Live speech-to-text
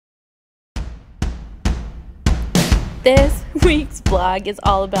This week's vlog is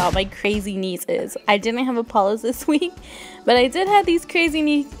all about my crazy nieces. I didn't have Apollo's this week, but I did have these crazy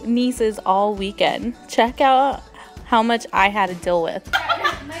nieces all weekend. Check out how much I had to deal with. Get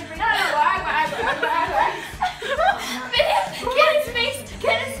his face!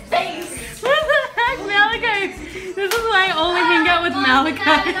 Get his face! What the heck, Malachi? This is why I only hang out with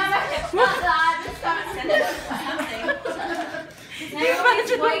Malachi.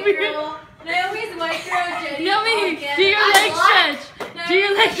 Naomi's white girl, Jenny. Naomi, do your leg stretch. Do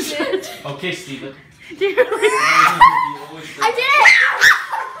your leg stretch. Okay, Steven. Do your leg I did it!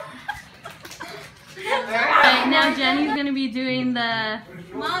 Alright, now Jenny's gonna be doing the...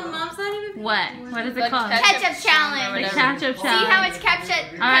 Mom's not even... What? What is it called? Ketchup challenge. The ketchup challenge. See how much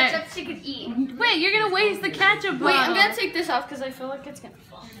ketchup she could eat. Wait, you're gonna waste the ketchup bottle. Wait, I'm gonna take this off because I feel like it's gonna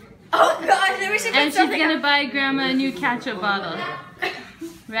fall. Oh gosh, we should put and she's gonna buy Grandma a new ketchup bottle.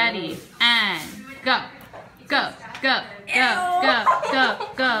 Ready, and go. Go, go, go, go, go,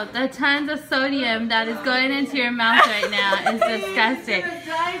 go. The tons of sodium that is going into your mouth right now is disgusting.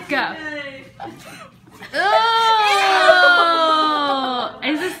 Go. Oh!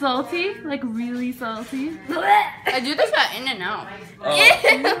 Is it salty? Like really salty? I do this at In-N-Out.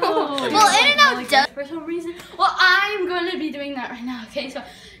 Oh. Well, In-N-Out does for some reason. Well, I'm going to be doing that right now. Okay, so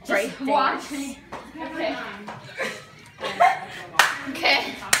just watch me. Okay.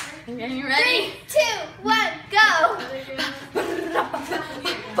 Okay. Okay, you ready? 3, 2, 1, go!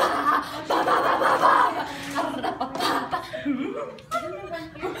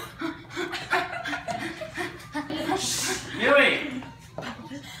 Yui!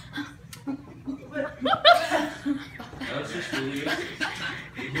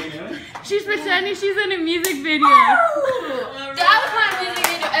 She's pretending she's in a music video. That was my music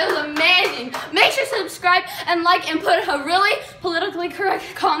video. It was amazing. Make sure to subscribe and like and put a really politically correct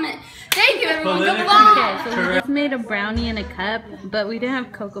comment. Thank you, everyone. Goodbye. Okay, so we just made a brownie in a cup, but we didn't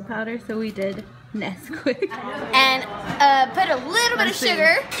have cocoa powder, so we did Nesquik. And put a little bit of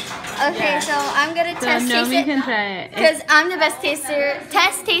sugar. Okay, so I'm gonna taste Naomi can it try it. because I'm the best test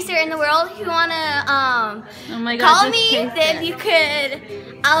taster in the world. If you wanna Oh my God, call just me, taste then it. you could.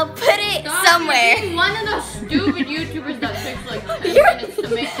 I'll put it somewhere. One of those stupid YouTubers that takes like 10 You're- minutes to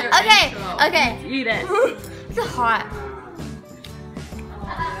make their Okay, intro. okay. Eat it. It's hot.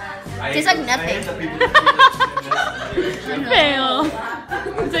 Tastes like nothing. Fail.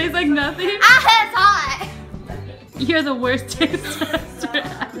 Tastes like nothing. Ah, it's hot. You're the worst taste tester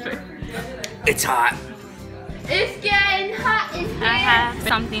ever. It's hot. It's getting hot in here. I have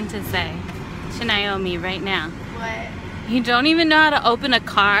something to say to Naomi right now. What? You don't even know how to open a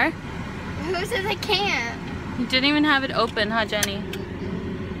car? Who says I can't? You didn't even have it open, huh, Jenny?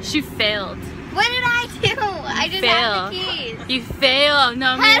 She failed. What did I do? I just have the keys. You fail.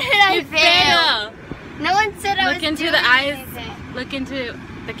 No, How did I you fail? No one said I was Look into doing the eyes. anything. Look into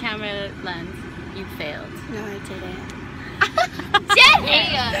the camera lens. You failed. No, I didn't. Jenny!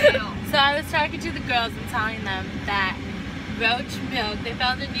 So I was talking to the girls and telling them that roach milk, they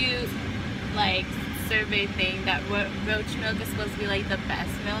found a new like survey thing that roach milk is supposed to be like the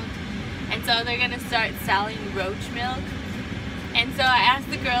best milk. And so they're gonna start selling roach milk. And so I asked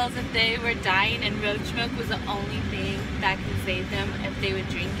the girls if they were dying and roach milk was the only thing that could save them if they would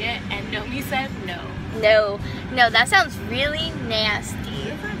drink it. And Nomi said no. No, that sounds really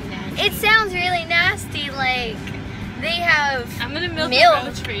nasty. It sounds really nasty, like they have I'm gonna milk milk. a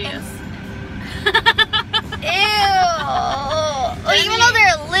roach for you. Ew. Even though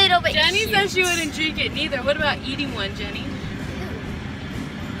they're a little bit Jenny cute. said she wouldn't drink it neither. What about eating one, Jenny?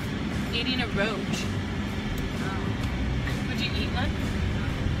 Eating a roach. Would you eat one?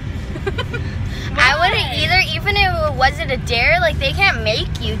 I wouldn't either, even if it wasn't a dare. Like, they can't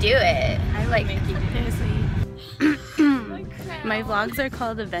make you do it. I like, make you do My vlogs are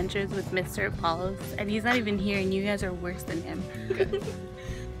called Adventures with Mr. Apollos, and he's not even here, and you guys are worse than him.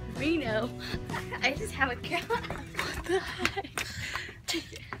 Reno. I just have a cat. What the heck?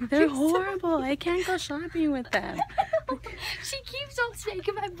 They're horrible. I can't go shopping with them. She keeps on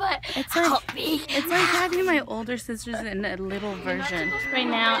shaking my butt. It's Help me. It's like having my older sisters in a little version. Right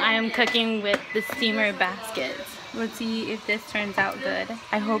now, I am cooking with the steamer baskets. Let's see if this turns out good.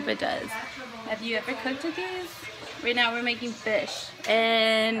 I hope it does. Have you ever cooked with these? Right now, we're making fish.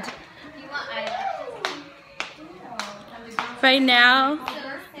 And right now,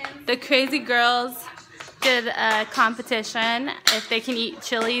 the crazy girls did a competition if they can eat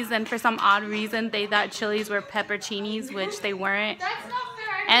chilies, and for some odd reason they thought chilies were pepperoncinis, which they weren't,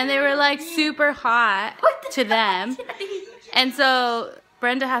 and they were like super hot to them, and so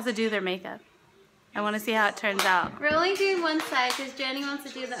Brenda has to do their makeup. I want to see how it turns out. We're only doing one side because Jenny wants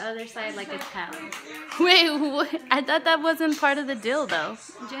to do the other side like a challenge. Wait, what? I thought that wasn't part of the deal though.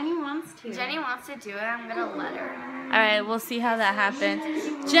 Jenny wants to. Jenny wants to do it. I'm gonna let her. Alright, we'll see how that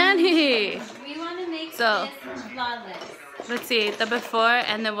happens. Jenny! We want to make So, this flawless. let's see the before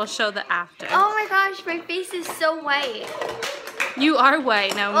and then we'll show the after. Oh my gosh, my face is so white. You are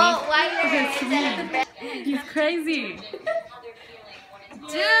white, Naomi. Well, whiter instead of the red. He's crazy.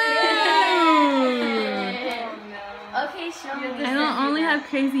 Dude! Okay, show me. I don't only have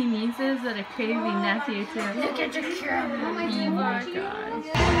crazy nieces, but a crazy nephew too. Look at your camera. Oh my gosh.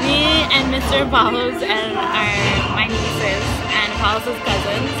 Me and Mr. Apollo's and my nieces and Apollo's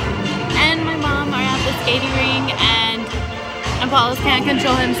cousins and my mom are at the skating ring and Apollo's can't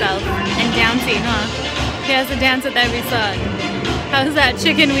control himself and dancing, huh? He has to dance with every song. How's that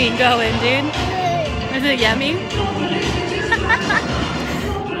chicken wing going, dude? Is it yummy?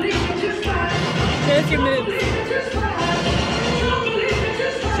 Show us your moves.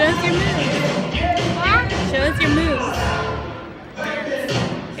 Show us your moves.